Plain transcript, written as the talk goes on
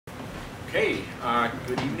Okay,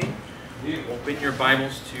 good evening. Open your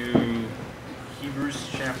Bibles to Hebrews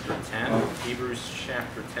chapter 10. Hebrews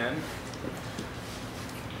chapter 10.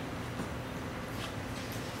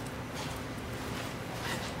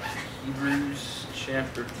 Hebrews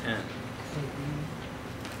chapter 10.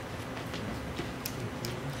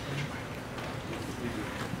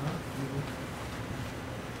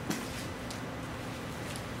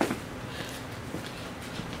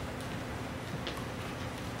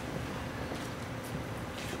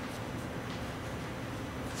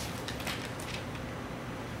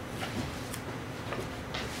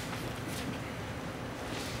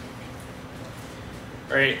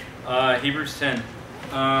 All right, Hebrews 10.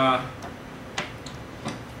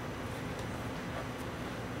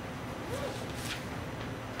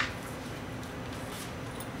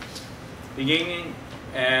 Beginning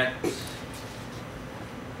at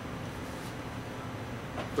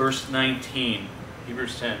verse 19.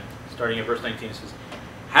 Hebrews 10, starting at verse 19, it says,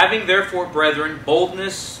 "Having therefore, brethren,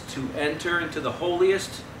 boldness to enter into the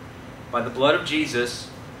holiest by the blood of Jesus,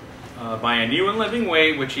 by a new and living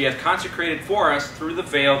way, which he hath consecrated for us through the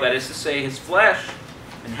veil, that is to say, his flesh,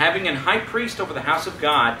 and having an high priest over the house of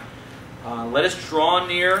God, let us draw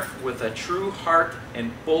near with a true heart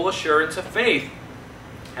and full assurance of faith,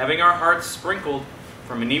 having our hearts sprinkled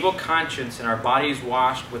from an evil conscience and our bodies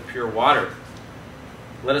washed with pure water.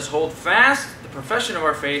 Let us hold fast the profession of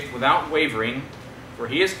our faith without wavering, for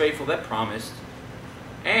he is faithful that promised.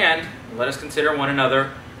 And let us consider one another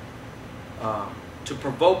to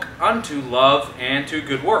provoke unto love and to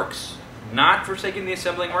good works, not forsaking the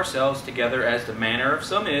assembling of ourselves together as the manner of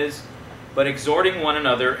some is, but exhorting one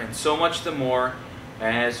another, and so much the more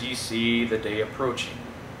as ye see the day approaching."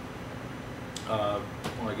 Well,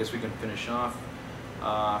 I guess we can finish off.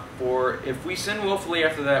 "For if we sin willfully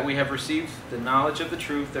after that we have received the knowledge of the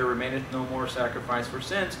truth, there remaineth no more sacrifice for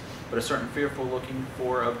sins, but a certain fearful looking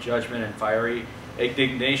for of judgment and fiery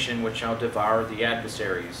indignation which shall devour the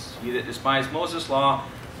adversaries. He that despised Moses' law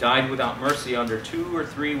died without mercy under 2 or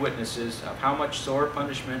 3 witnesses. Of how much sore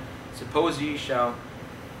punishment suppose ye shall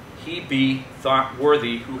he be thought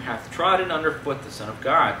worthy, who hath trodden under foot the Son of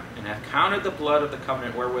God, and hath counted the blood of the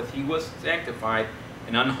covenant wherewith he was sanctified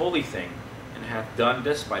an unholy thing, and hath done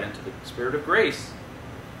despite unto the Spirit of grace?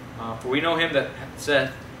 For we know him that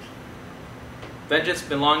saith, Vengeance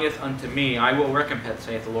belongeth unto me, I will recompense,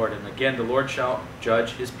 saith the Lord. And again, the Lord shall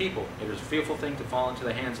judge his people. It is a fearful thing to fall into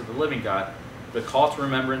the hands of the living God. But call to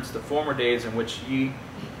remembrance the former days in which ye,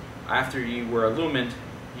 after ye were illumined,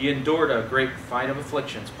 ye endured a great fight of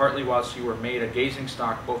afflictions, partly whilst ye were made a gazing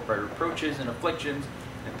stock both by reproaches and afflictions,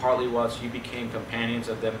 and partly whilst ye became companions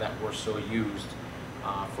of them that were so used.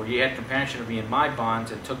 For ye had compassion of me in my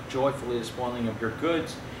bonds, and took joyfully the spoiling of your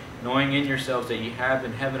goods, knowing in yourselves that ye have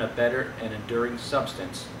in heaven a better and enduring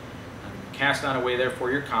substance. And cast not away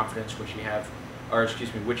therefore your confidence, which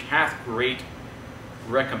which hath great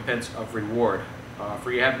recompense of reward.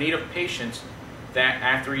 For ye have need of patience, that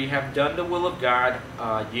after ye have done the will of God,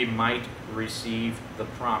 ye might receive the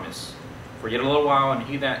promise. For yet a little while, and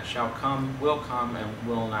he that shall come will come, and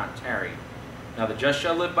will not tarry. Now the just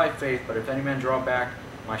shall live by faith, but if any man draw back,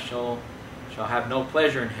 my soul shall have no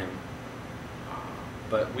pleasure in him.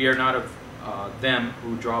 But we are not of them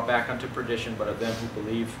who draw back unto perdition, but of them who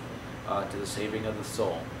believe to the saving of the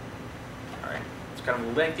soul." All right, it's kind of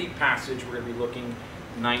a lengthy passage. We're going to be looking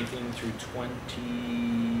 19 through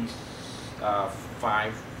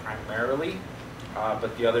 25 primarily,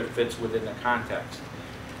 but the other fits within the context.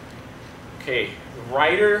 Okay, the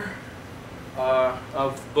writer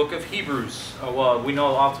of the book of Hebrews, well, we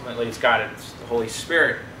know ultimately it's God, it's the Holy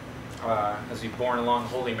Spirit. As he borne along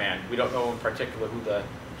holy man. We don't know in particular who the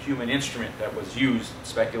human instrument that was used.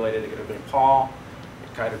 Speculated it could have been Paul,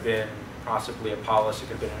 it could have been possibly Apollos, it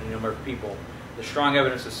could have been a number of people. The strong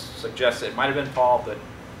evidence suggests it might have been Paul, but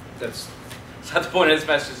that's not the point of this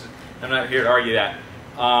message. I'm not here to argue that.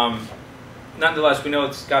 Nonetheless, we know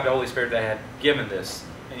it's God the Holy Spirit that had given this.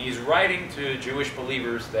 And he's writing to Jewish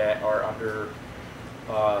believers that are under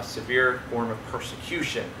severe form of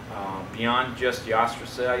persecution, beyond just the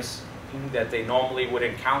ostracizing that they normally would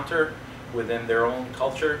encounter within their own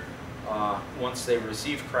culture. Once they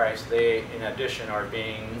receive Christ, they, in addition, are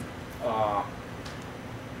being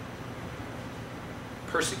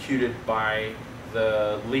persecuted by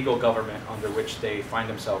the legal government under which they find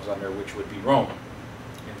themselves under, which would be Rome.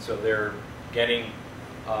 And so they're getting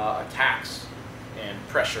attacks and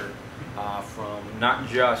pressure from not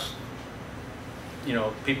just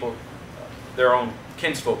people, their own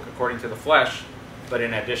kinsfolk according to the flesh, but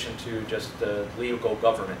in addition to just the legal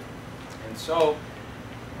government. And so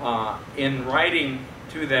in writing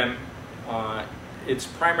to them, it's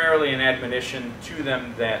primarily an admonition to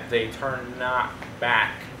them that they turn not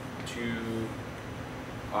back to,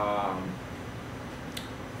 I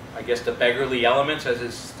guess, the beggarly elements, as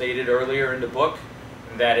is stated earlier in the book.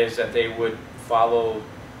 And that is that they would follow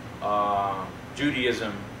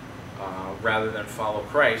Judaism rather than follow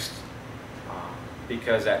Christ,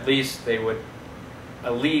 because at least they would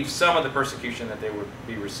alleviate some of the persecution that they would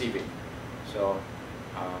be receiving. So,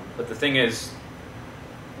 but the thing is,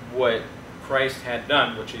 what Christ had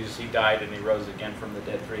done, which is he died and he rose again from the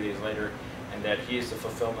dead 3 days later, and that he is the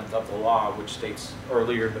fulfillment of the law, which states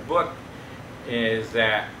earlier in the book, is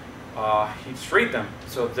that he's freed them.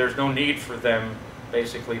 So there's no need for them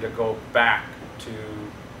basically to go back to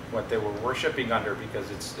what they were worshiping under, because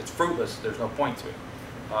it's fruitless. There's no point to it.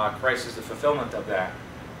 Christ is the fulfillment of that.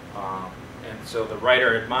 And so the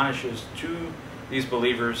writer admonishes to these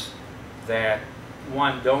believers that,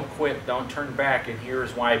 one, don't quit, don't turn back, and here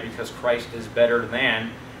is why: because Christ is better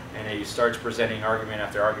than. And he starts presenting argument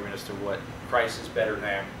after argument as to what Christ is better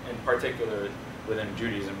than, in particular within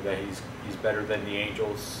Judaism, that he's better than the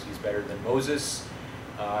angels, he's better than Moses,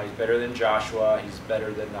 he's better than Joshua, he's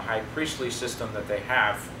better than the high priestly system that they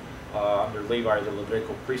have under Levi, the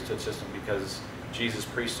Levitical priesthood system, because Jesus'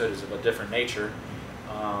 priesthood is of a different nature.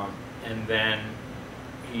 And then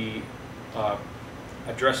he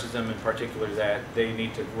addresses them in particular that they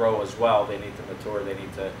need to grow as well. They need to mature. They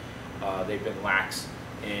need to. They've been lax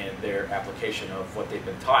in their application of what they've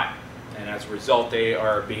been taught, and as a result, they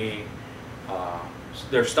are being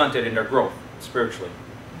they're stunted in their growth spiritually.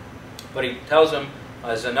 But he tells them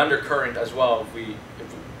as an undercurrent as well. If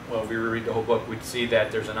we read the whole book, we'd see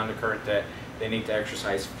that there's an undercurrent that they need to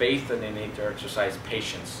exercise faith and they need to exercise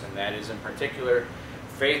patience, and that is in particular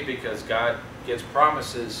faith, because God gives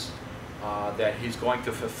promises that he's going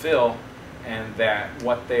to fulfill, and that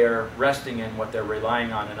what they're resting in, what they're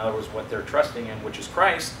relying on, in other words, what they're trusting in, which is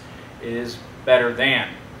Christ, is better than.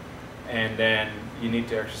 And then you need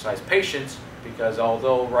to exercise patience, because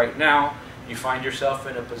although right now you find yourself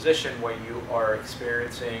in a position where you are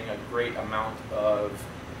experiencing a great amount of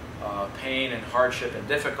pain and hardship and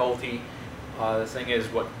difficulty, the thing is,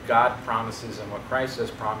 what God promises and what Christ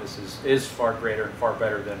has promises is far greater and far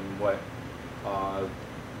better than what,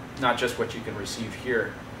 not just what you can receive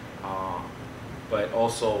here, but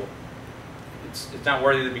also it's not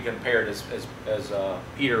worthy to be compared, as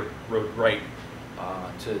Peter wrote right,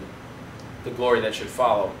 to the glory that should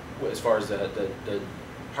follow, as far as the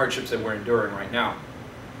hardships that we're enduring right now.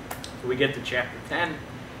 So we get to chapter 10,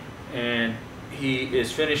 and he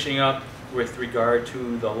is finishing up with regard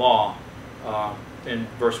to the law. In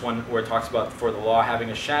verse 1, where it talks about, for the law having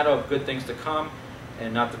a shadow of good things to come,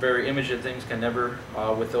 and not the very image of things, can never,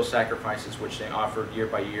 with those sacrifices which they offered year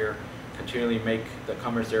by year, continually make the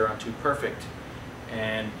comers thereunto perfect.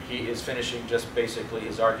 And he is finishing just basically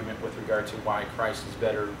his argument with regard to why Christ is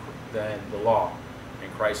better than the law,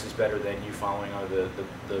 and Christ is better than you following under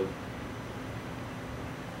the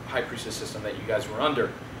high priestess system that you guys were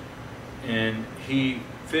under. And he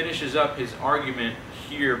finishes up his argument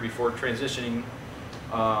here before transitioning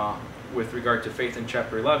with regard to faith in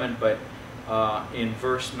chapter 11, but in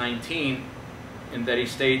verse 19, in that he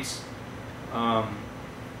states,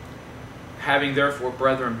 having therefore,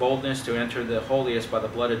 brethren, boldness to enter the holiest by the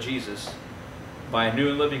blood of Jesus, by a new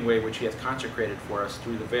and living way which he hath consecrated for us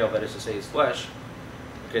through the veil, that is to say, his flesh.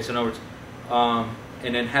 Okay, so in other words,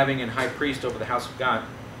 and then having an high priest over the house of God,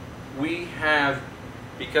 we have,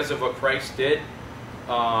 because of what Christ did,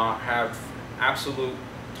 have absolute,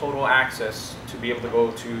 total access to be able to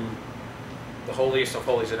go to the holiest of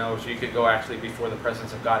holies. In other words, you could go actually before the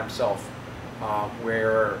presence of God himself,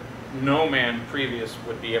 where no man previous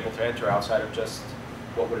would be able to enter outside of just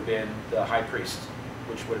what would have been the high priest,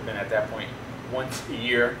 which would have been at that point once a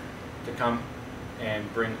year to come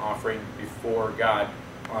and bring offering before God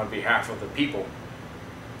on behalf of the people.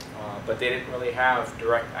 But they didn't really have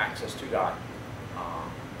direct access to God,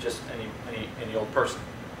 just any old person.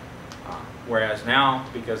 Whereas now,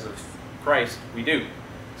 because of Christ, we do.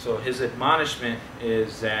 So his admonishment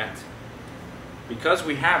is that because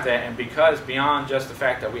we have that, and because beyond just the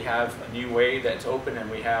fact that we have a new way that's open and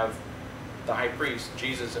we have the high priest,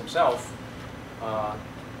 Jesus himself,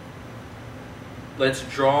 let's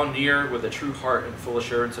draw near with a true heart and full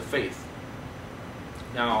assurance of faith.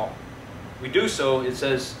 Now, we do so, it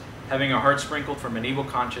says, having our hearts sprinkled from an evil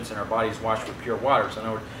conscience and our bodies washed with pure water. So in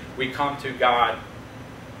other words, we come to God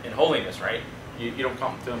in holiness, right? You don't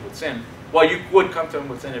come to him with sin. Well, you would come to him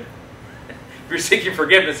with sin if you're seeking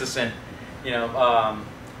forgiveness of sin. 1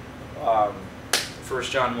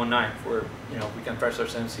 John 1:9, where we confess our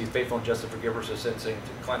sins, he's faithful and just to forgive us our sins and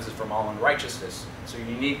to cleanse us from all unrighteousness. So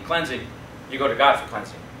you need cleansing. You go to God for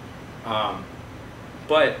cleansing.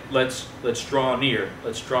 But let's draw near.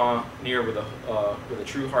 Let's draw near with a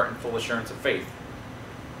true heart and full assurance of faith.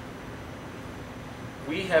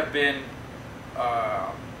 We have been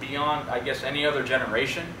beyond, I guess, any other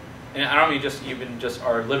generation, and I don't mean just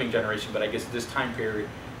our living generation, but I guess this time period,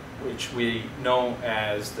 which we know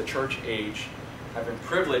as the church age, have been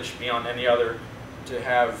privileged beyond any other to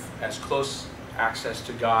have as close access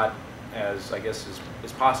to God as, I guess,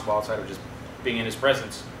 is possible outside of just being in His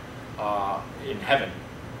presence in heaven.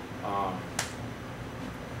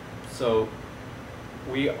 So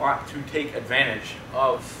we ought to take advantage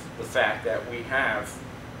of the fact that we have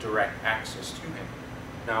direct access to Him.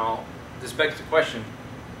 Now, this begs the question,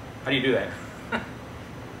 how do you do that?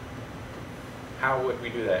 How would we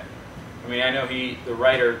do that? I mean, I know the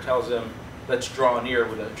writer tells them, let's draw near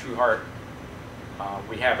with a true heart.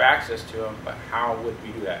 We have access to Him, but how would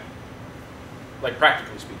we do that? Like,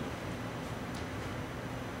 practically speaking.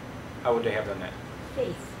 How would they have done that?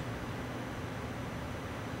 Faith.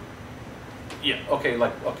 Yeah, okay,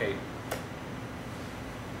 okay.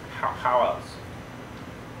 How else?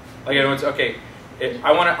 Like, okay,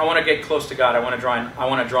 I want to get close to God. I want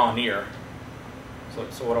to draw near. So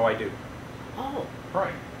what do I do? Oh,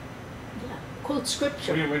 Pray. yeah. Quote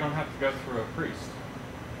scripture. We don't have to go through a priest.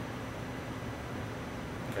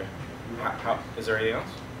 Okay. How is there anything else?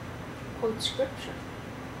 Quote scripture.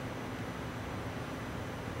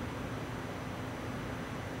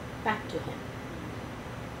 Back to Him.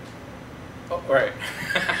 Oh, all right.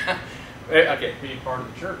 Okay. Be part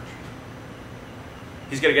of the church.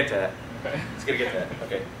 He's going to get to that. Okay. He's going to get to that.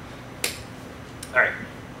 Okay. All right.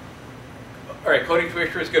 All right, quoting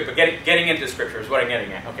scripture is good, but getting into scripture is what I'm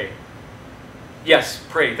getting at. Okay. Yes,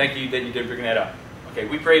 pray. Thank you that you did bring that up. Okay,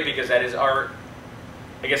 we pray because that is our,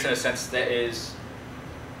 I guess in a sense,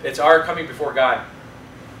 it's our coming before God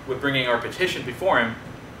with bringing our petition before Him.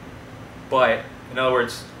 But, in other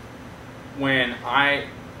words,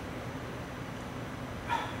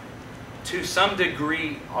 to some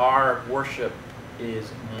degree, our worship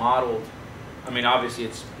is modeled. I mean, obviously,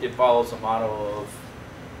 it follows a model of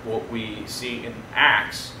what we see in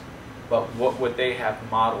Acts, but what would they have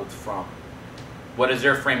modeled from? What is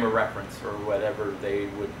their frame of reference, or whatever they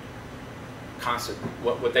would constitute?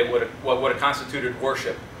 What would have constituted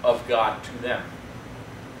worship of God to them?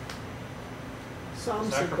 Psalms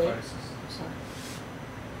of Sacrifices. Sorry.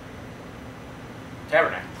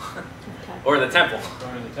 Tabernacle, Okay. or the temple.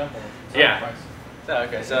 Going to the temple. Yeah. Sacrifices. So,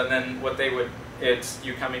 okay, so then what they would, it's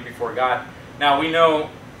you coming before God. Now we know,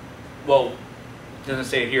 well, it doesn't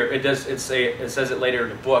say it here. It says it later in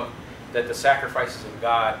the book that the sacrifices of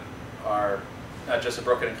God are not just a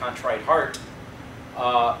broken and contrite heart,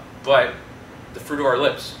 but the fruit of our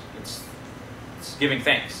lips. It's giving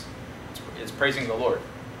thanks. It's praising the Lord.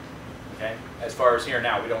 Okay. As far as here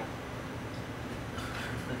now, we don't.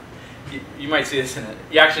 You might see this in it.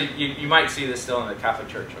 You might see this still in the Catholic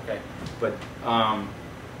Church, okay? But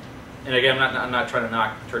and again, I'm not trying to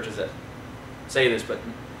knock churches that say this, but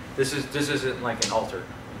this isn't like an altar,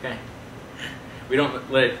 okay? We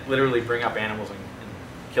don't literally bring up animals and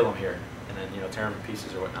kill them here, and then tear them to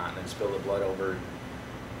pieces or whatnot, and then spill the blood over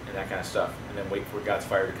and that kind of stuff, and then wait for God's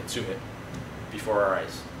fire to consume it before our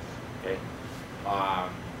eyes, okay? I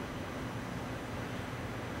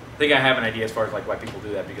think I have an idea as far as like why people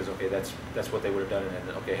do that, because okay, that's what they would have done, and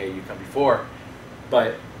then okay, hey, you come before,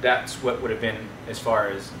 but that's what would have been as far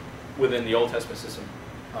as within the Old Testament system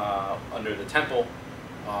under the temple,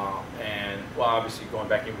 and well, obviously going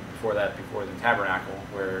back even before that, before the tabernacle,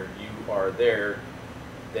 where you are there,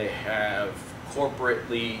 they have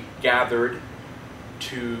corporately gathered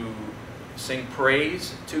to sing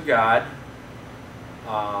praise to God,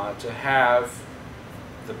 to have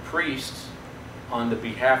the priests on the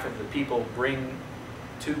behalf of the people bring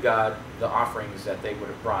to God the offerings that they would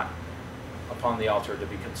have brought upon the altar to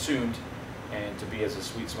be consumed and to be as a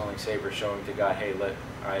sweet smelling savor, showing to God, hey,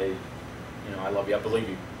 I love you, I believe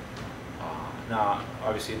you. Now,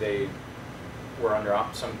 obviously they were under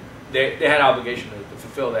they had obligation to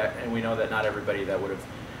fulfill that, and we know that not everybody that would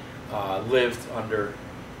have lived under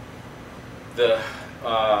the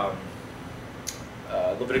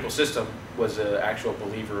Levitical system was an actual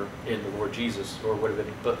believer in the Lord Jesus, or would have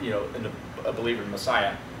been, a believer in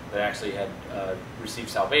Messiah that actually had received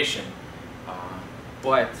salvation.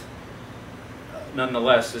 But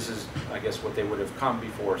nonetheless, this is, I guess, what they would have come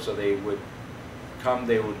before. So they would come,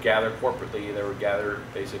 they would gather corporately, they would gather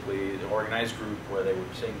basically an organized group where they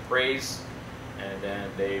would sing praise, and then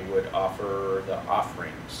they would offer the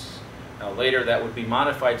offerings. Now later that would be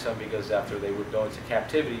modified some, because after they would go into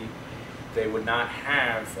captivity, they would not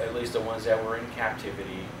have, at least the ones that were in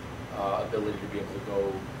captivity, ability to be able to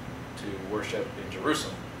go to worship in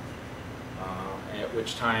Jerusalem. At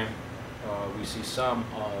which time we see some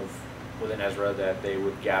of within Ezra that they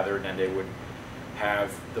would gather and then they would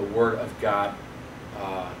have the Word of God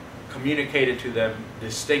communicated to them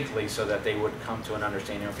distinctly so that they would come to an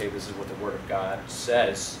understanding, okay, this is what the Word of God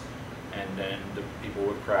says, and then the people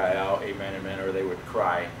would cry out, amen, amen, or they would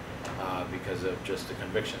cry because of just the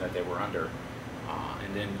conviction that they were under.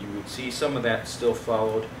 And then you would see some of that still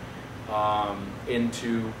followed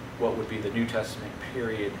into what would be the New Testament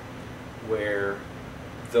period, where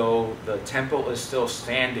though the temple is still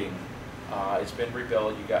standing, it's been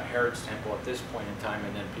rebuilt. You got Herod's temple at this point in time,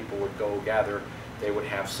 and then people would go gather. They would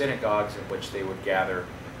have synagogues in which they would gather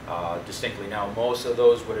distinctly. Now, most of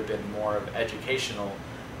those would have been more of educational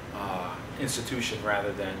institution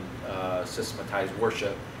rather than systematized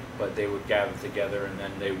worship, but they would gather together and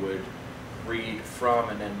then they would read from,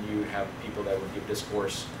 and then you would have people that would give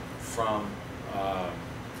discourse from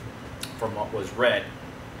what was read,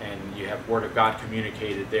 and you have Word of God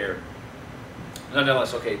communicated there.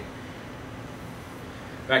 Nonetheless, okay,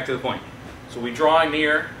 back to the point. So we draw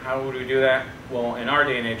near. How would we do that? Well, in our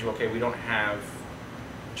day and age, okay, we don't have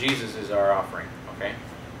Jesus as our offering, okay?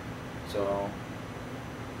 So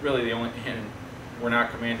really the only, and we're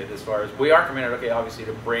not commanded as far as, we are commanded, okay, obviously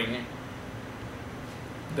to bring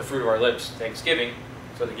the fruit of our lips, thanksgiving,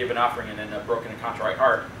 so to give an offering, and then a broken and contrite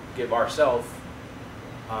heart, give ourselves,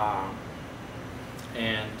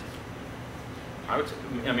 and I would,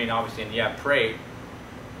 I mean, obviously, and yeah, pray,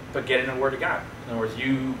 but get in the Word of God. In other words,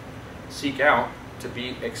 you seek out to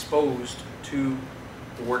be exposed to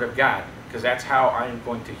the Word of God, because that's how I am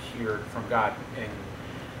going to hear from God. And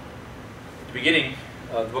at the beginning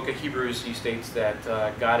of the book of Hebrews, he states that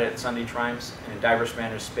God at sundry times and in diverse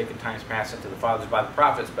manners spake in times past unto the fathers by the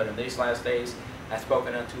prophets, but in these last days hath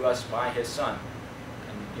spoken unto us by his Son,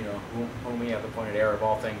 and you know, whom he hath appointed heir of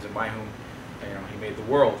all things, and by whom, you know, he made the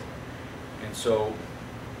world. And so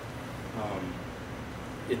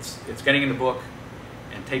it's getting in the book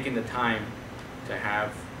and taking the time to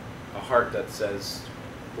have a heart that says,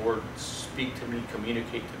 Lord, speak to me,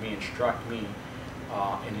 communicate to me, instruct me,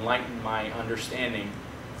 enlighten my understanding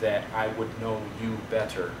that I would know you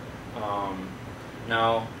better.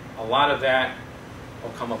 Now, a lot of that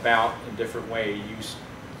will come about in different ways. You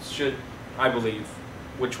should, I believe,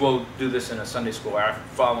 which we'll do this in a Sunday school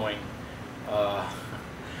following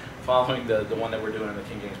following the one that we're doing in the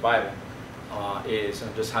King James Bible, is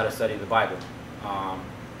just how to study the Bible.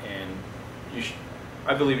 And you should,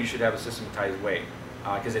 I believe you should have a systematized way,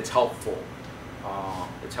 because it's helpful.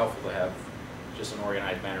 It's helpful to have just an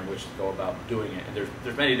organized manner in which to go about doing it. And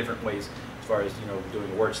there's many different ways as far as, you know,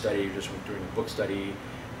 doing a word study, or just doing a book study,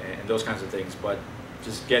 and those kinds of things. But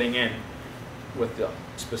just getting in with the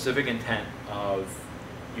specific intent of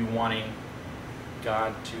you wanting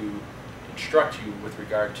God to instruct you with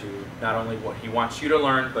regard to not only what he wants you to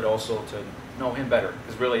learn, but also to know him better.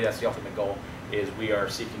 Because really that's the ultimate goal, is we are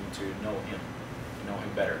seeking to know him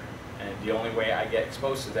better. And the only way I get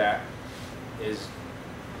exposed to that is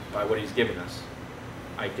by what he's given us.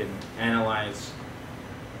 I can analyze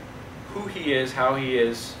who he is, how he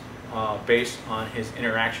is, based on his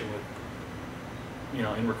interaction with, you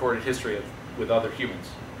know, in recorded history with other humans.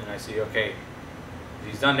 And I see, okay, if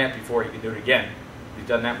he's done that before, he can do it again. If he's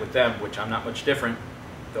done that with them, which I'm not much different,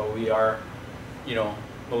 though we are, you know,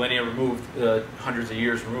 millennia removed, hundreds of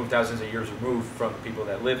years removed, thousands of years removed from the people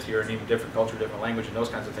that lived here, and even different culture, different language, and those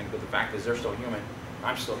kinds of things. But the fact is, they're still human.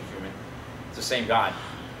 I'm still human. It's the same God,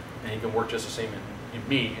 and he can work just the same in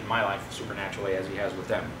me, in my life, supernaturally, as he has with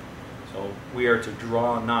them. So we are to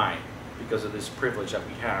draw nigh because of this privilege that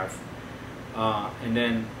we have. And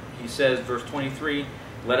then he says, verse 23,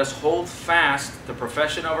 let us hold fast the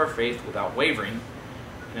profession of our faith without wavering.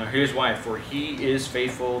 Now here's why. For he is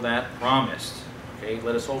faithful that promised. Okay,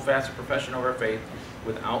 let us hold fast the profession of our faith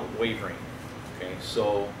without wavering. Okay,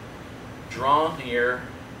 so draw near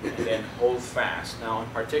and then hold fast. Now in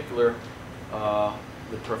particular,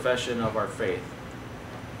 the profession of our faith,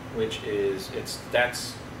 which is,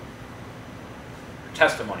 that's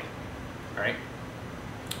testimony. All right?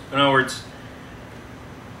 In other words,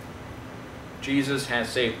 Jesus has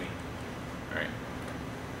saved me. All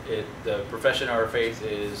right? The profession of our faith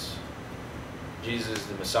is Jesus is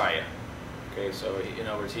the Messiah. Okay, so in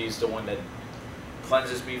other words, he's the one that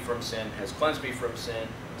cleanses me from sin, has cleansed me from sin,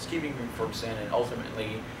 is keeping me from sin, and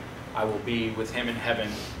ultimately I will be with him in heaven,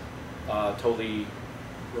 totally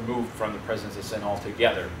removed from the presence of sin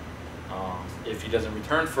altogether. If he doesn't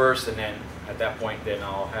return first, and then at that point, then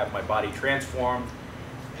I'll have my body transformed,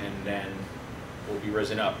 and then we'll be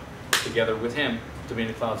risen up together with him to be in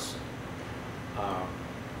the clouds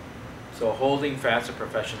So holding fast the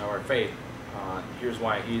profession of our faith. Here's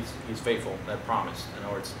why he's faithful, that promise. In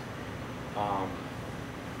other words,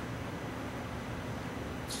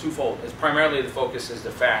 it's twofold. It's primarily the focus is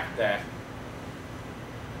the fact that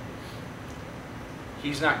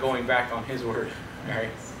he's not going back on his word.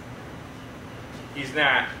 Right? He's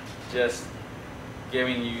not just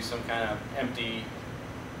giving you some kind of empty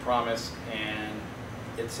promise and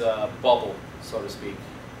it's a bubble, so to speak,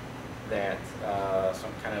 that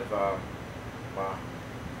some kind of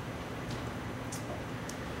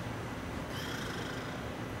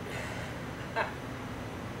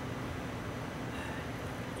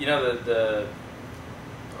you know the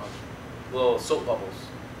little soap bubbles,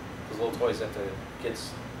 those little toys that the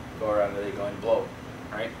kids go around and they go and blow,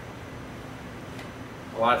 right?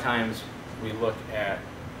 A lot of times we look at,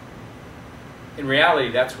 in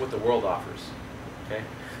reality, that's what the world offers. Okay,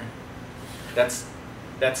 that's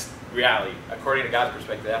reality. According to God's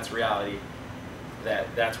perspective, that's reality.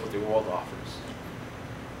 That's what the world offers.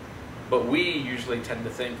 But we usually tend to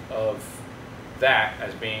think of that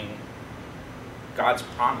as being God's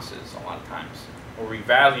promises a lot of times, or we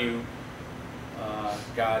value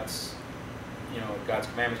God's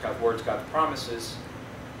commandments, God's words, God's promises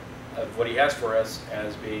of what He has for us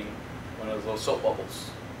as being one of those little soap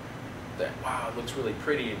bubbles. That, wow, it looks really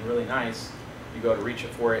pretty and really nice. You go to reach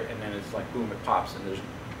it for it, and then it's like boom, it pops, and it's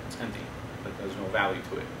empty. Like there's no value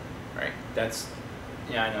to it, right?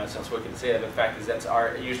 I know it sounds wicked to say that, but the fact is that's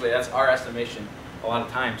our estimation a lot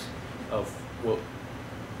of times of what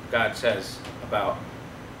God says about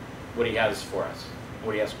what He has for us,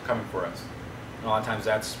 what He has coming for us. And a lot of times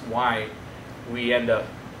that's why we end up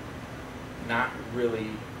not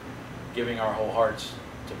really giving our whole hearts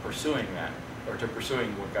to pursuing that, or to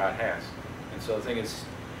pursuing what God has. And so the thing is,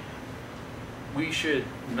 we should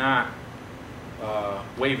not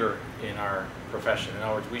waver in our profession. In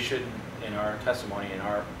other words, we shouldn't, in our testimony, in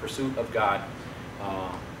our pursuit of God,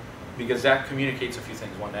 because that communicates a few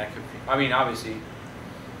things. One, that could, obviously,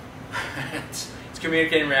 it's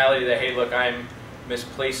communicating reality that, hey, look, I'm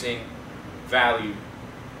misplacing value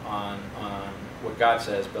on what God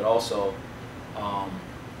says, but also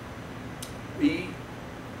we've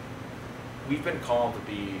been called to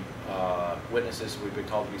be witnesses, we've been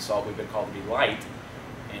called to be salt, we've been called to be light,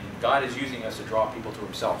 and God is using us to draw people to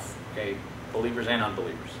Himself, okay, believers and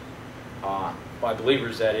unbelievers. By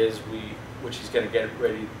believers, that is, which He's going to get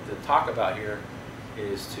ready to talk about here,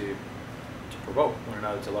 is to provoke one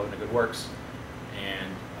another to love and to good works,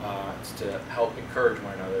 and it's to help encourage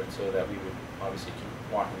one another so that we would obviously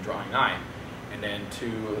keep walking, drawing nigh. And then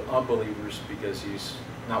to unbelievers, because He's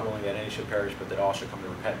not willing that any should perish, but that all should come to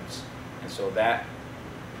repentance. And so that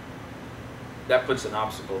puts an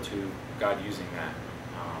obstacle to God using that.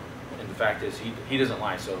 And the fact is, He doesn't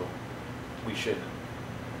lie, so we shouldn't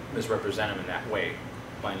misrepresent Him in that way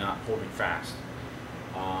by not holding fast.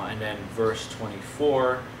 And then verse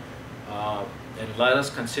 24, and let us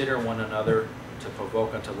consider one another to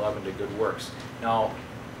provoke unto love and to good works. Now,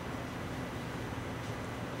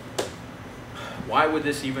 why would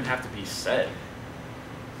this even have to be said?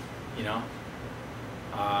 You know,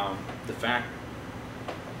 the fact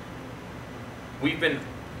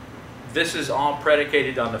this is all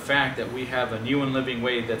predicated on the fact that we have a new and living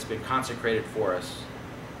way that's been consecrated for us,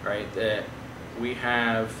 right? That we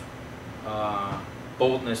have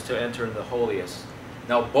boldness to enter the holiest.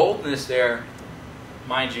 Now, boldness there,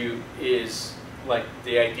 mind you, is like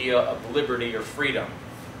the idea of liberty or freedom.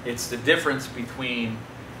 It's the difference between,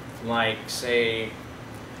 like, say,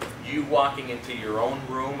 you walking into your own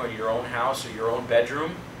room or your own house or your own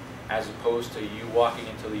bedroom, as opposed to you walking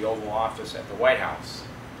into the Oval Office at the White House.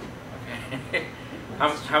 Okay.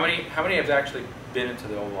 How many have actually been into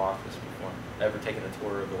the Oval Office before? Ever taken a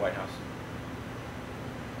tour of the White House?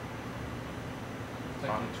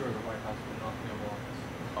 Taking a tour of the White House, but not the Oval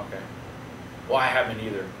Office. Okay. Well, I haven't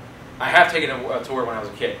either. I have taken a tour when I was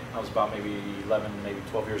a kid. I was about maybe 11, maybe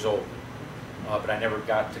 12 years old. But I never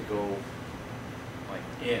got to go, like,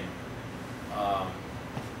 in.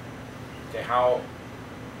 Okay,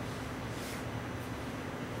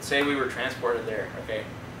 say we were transported there, okay,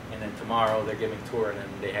 and then tomorrow they're giving a tour, and then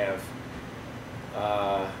they have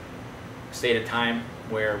stated time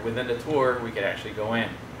where within the tour we could actually go in.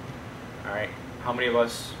 All right, how many of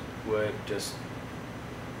us would just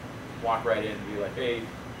walk right in and be like, hey,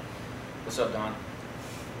 what's up, Don?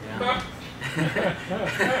 Yeah.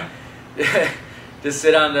 Just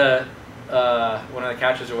sit on the one of the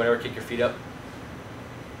couches or whatever, kick your feet up.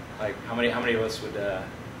 Like, how many of us would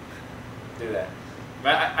do that?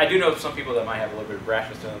 But I do know some people that might have a little bit of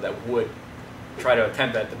brashness to them that would try to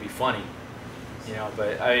attempt that to be funny, you know.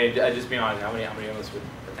 But I just be honest, how many of us would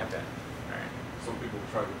attempt that? Some people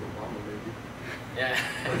try with Obama, maybe. Yeah.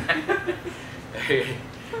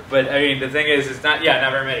 But I mean, the thing is, it's not. Yeah,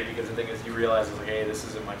 not very many, because the thing is, you realize it's like, hey, this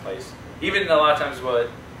isn't my place. Even a lot of times,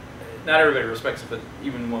 not everybody respects it, but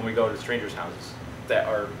even when we go to strangers' houses that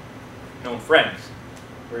are known friends,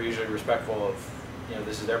 we're usually respectful of,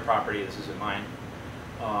 this is their property, this isn't mine.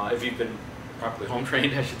 If you've been properly home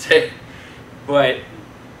trained, I should say. But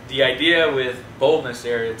the idea with boldness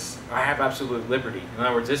there, I have absolute liberty. In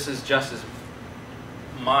other words, this is just as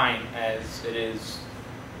mine as it is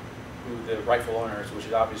who the rightful owner is, which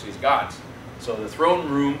is obviously is God's. So the throne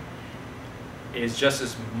room is just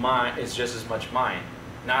as much mine.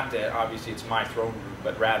 Not that obviously it's my throne room,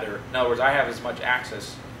 but rather, in other words, I have as much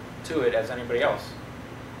access to it as anybody else,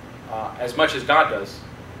 as much as God does,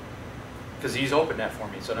 because He's opened that for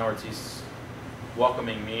me. So in other words, He's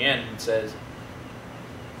welcoming me in and says,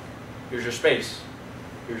 "Here's your space.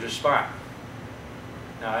 Here's your spot."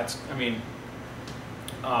 Now that's, it's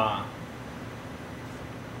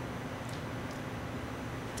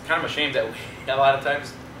kind of a shame that we a lot of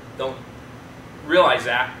times don't realize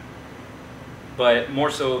that, but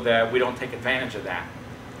more so that we don't take advantage of that,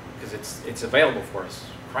 because it's available for us.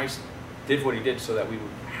 Christ did what He did so that we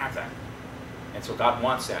would have that, and so God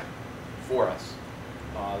wants that for us.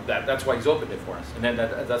 That's why He's opened it for us, and then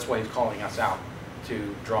that's why He's calling us out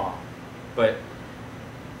to draw. But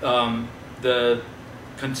the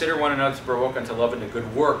consider one another to provoke unto love and to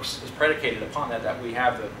good works is predicated upon that we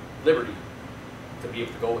have the liberty to be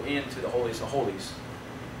able to go into the holiest of holies.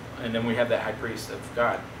 And then we have that high priest of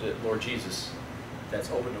God, the Lord Jesus,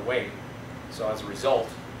 that's opened the way. So as a result,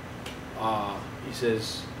 he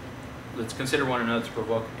says, let's consider one another to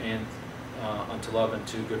provoke and unto love and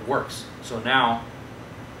to good works. So now,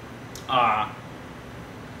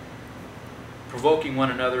 provoking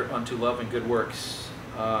one another unto love and good works,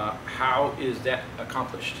 how is that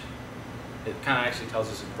accomplished? It kind of actually tells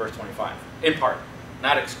us in verse 25, in part,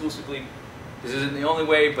 not exclusively. This isn't the only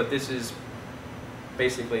way, but this is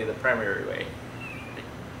basically the primary way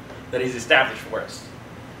that He's established for us.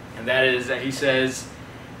 And that is that He says,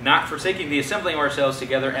 not forsaking the assembling of ourselves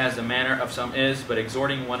together as the manner of some is, but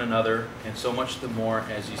exhorting one another, and so much the more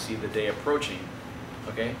as you see the day approaching.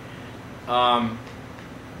 Okay?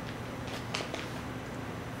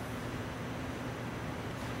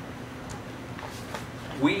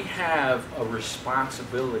 We have a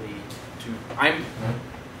responsibility to...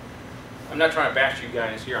 I'm not trying to bash you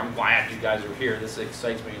guys here. I'm glad you guys are here. This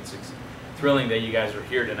excites me. It's thrilling that you guys are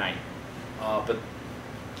here tonight.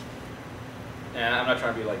 And I'm not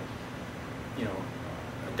trying to be like,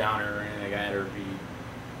 a downer or anything like that, or be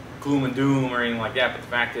gloom and doom or anything like that. But the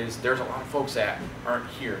fact is, there's a lot of folks that aren't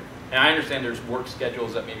here. And I understand there's work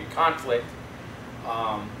schedules that maybe conflict.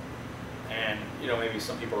 And, maybe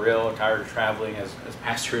some people are ill or tired of traveling as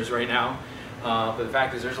pastor is right now. But the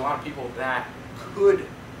fact is, there's a lot of people that could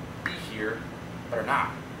be here, but are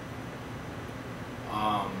not.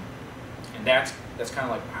 And that's kind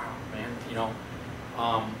of like, wow, man,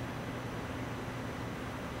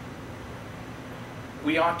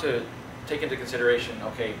 we ought to take into consideration,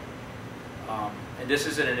 okay, and this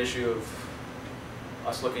isn't an issue of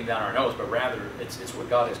us looking down our nose, but rather it's what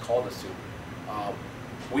God has called us to.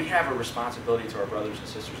 We have a responsibility to our brothers and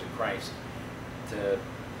sisters in Christ to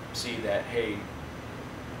see that, hey,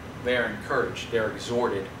 they're encouraged, they're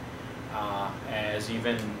exhorted, as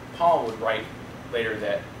even Paul would write later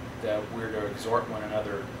that we're to exhort one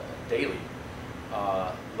another daily,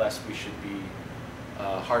 lest we should be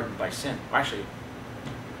hardened by sin. Actually,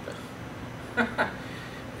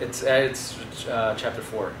 it's chapter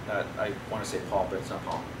 4. I want to say Paul, but it's not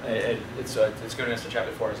Paul. It's going into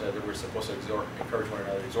chapter 4. That we're supposed to encourage one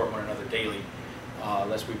another, exhort one another daily,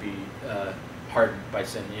 lest we be hardened by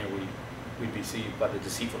sin. We'd be deceived by the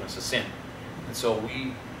deceitfulness of sin. And so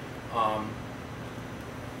we,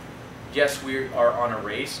 yes, we are on a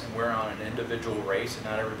race, and we're on an individual race, and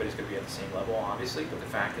not everybody's going to be at the same level, obviously. But the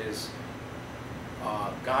fact is,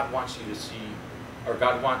 God wants you to see. Or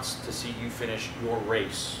God wants to see you finish your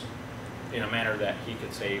race in a manner that He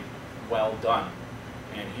could say, well done.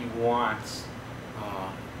 And He wants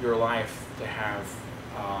your life to have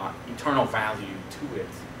eternal value to it.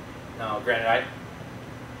 Now, granted,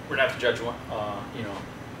 we're not to judge,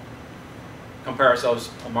 compare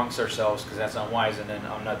ourselves amongst ourselves, because that's unwise, and then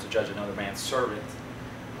I'm not to judge another man's servant.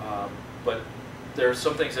 But there are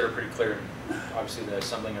some things that are pretty clear. Obviously, the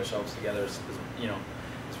assembling ourselves together is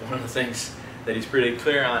one of the things that He's pretty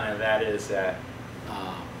clear on, and that is that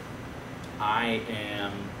I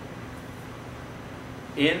am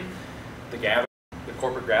in the gathering, the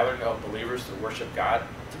corporate gathering of believers to worship God,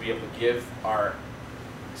 to be able to give our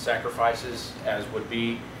sacrifices as would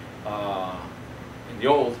be in the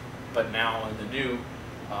old, but now in the new,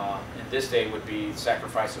 in this day would be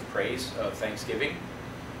sacrifice of praise, of thanksgiving,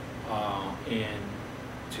 and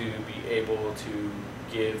to be able to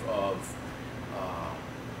give of,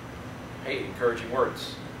 hey, encouraging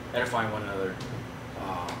words, edifying one another,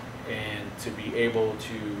 and to be able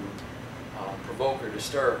to provoke or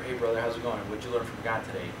disturb. Hey, brother, how's it going? What'd you learn from God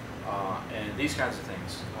today? And these kinds of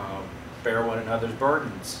things. Bear one another's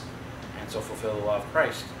burdens, and so fulfill the law of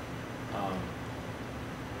Christ.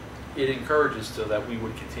 It encourages so that we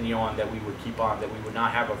would continue on, that we would keep on, that we would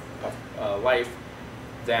not have a life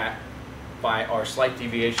that by our slight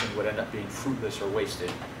deviation would end up being fruitless or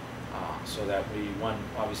wasted. So that we, one,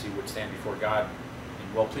 obviously would stand before God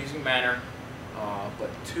in well-pleasing manner, but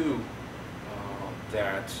two,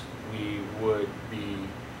 that we would be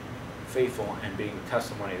faithful and being the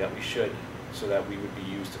testimony that we should, so that we would be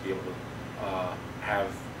used to be able to have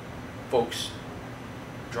folks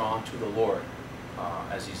drawn to the Lord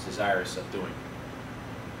as He's desirous of doing.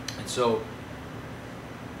 And so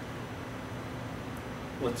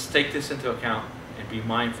let's take this into account and be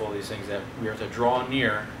mindful of these things, that we are to draw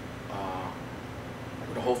near,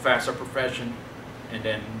 we're to hold fast our profession, and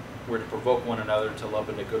then we're to provoke one another to love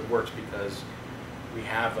and to good works, because we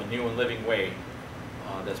have a new and living way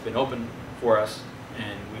that's been opened for us,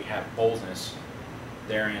 and we have boldness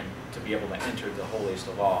therein to be able to enter the holiest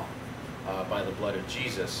of all by the blood of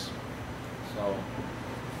Jesus. So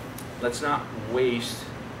let's not waste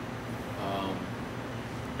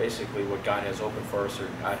basically what God has opened for us, or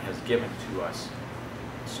God has given to us,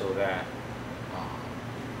 so that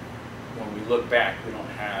when we look back, we don't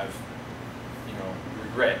have,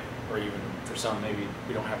 regret, or even for some maybe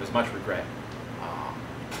we don't have as much regret,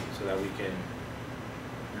 so that we can,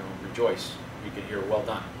 rejoice. We can hear, well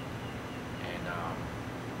done, and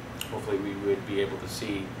hopefully we would be able to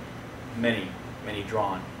see many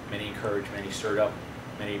drawn, many encouraged, many stirred up,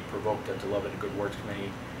 many provoked unto love and good works,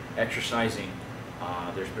 many exercising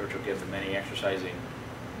their spiritual gift, and many exercising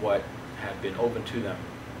what have been open to them,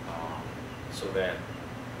 so that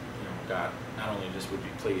God not only just would be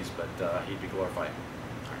pleased, but He'd be glorified.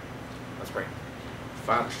 All right, let's pray.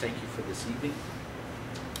 Father, thank you for this evening.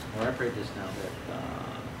 Lord, I pray this now that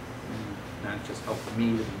you not just help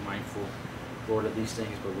me to be mindful, Lord, of these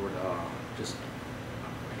things, but Lord, just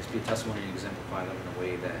be a testimony and exemplify them in a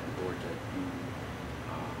way that, Lord, that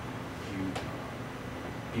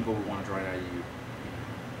people who want to draw it out of you.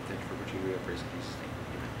 Thank you for what you do. I praise in Jesus' name.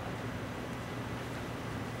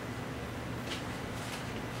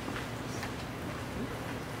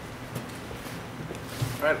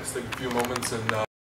 All right, let's take a few moments and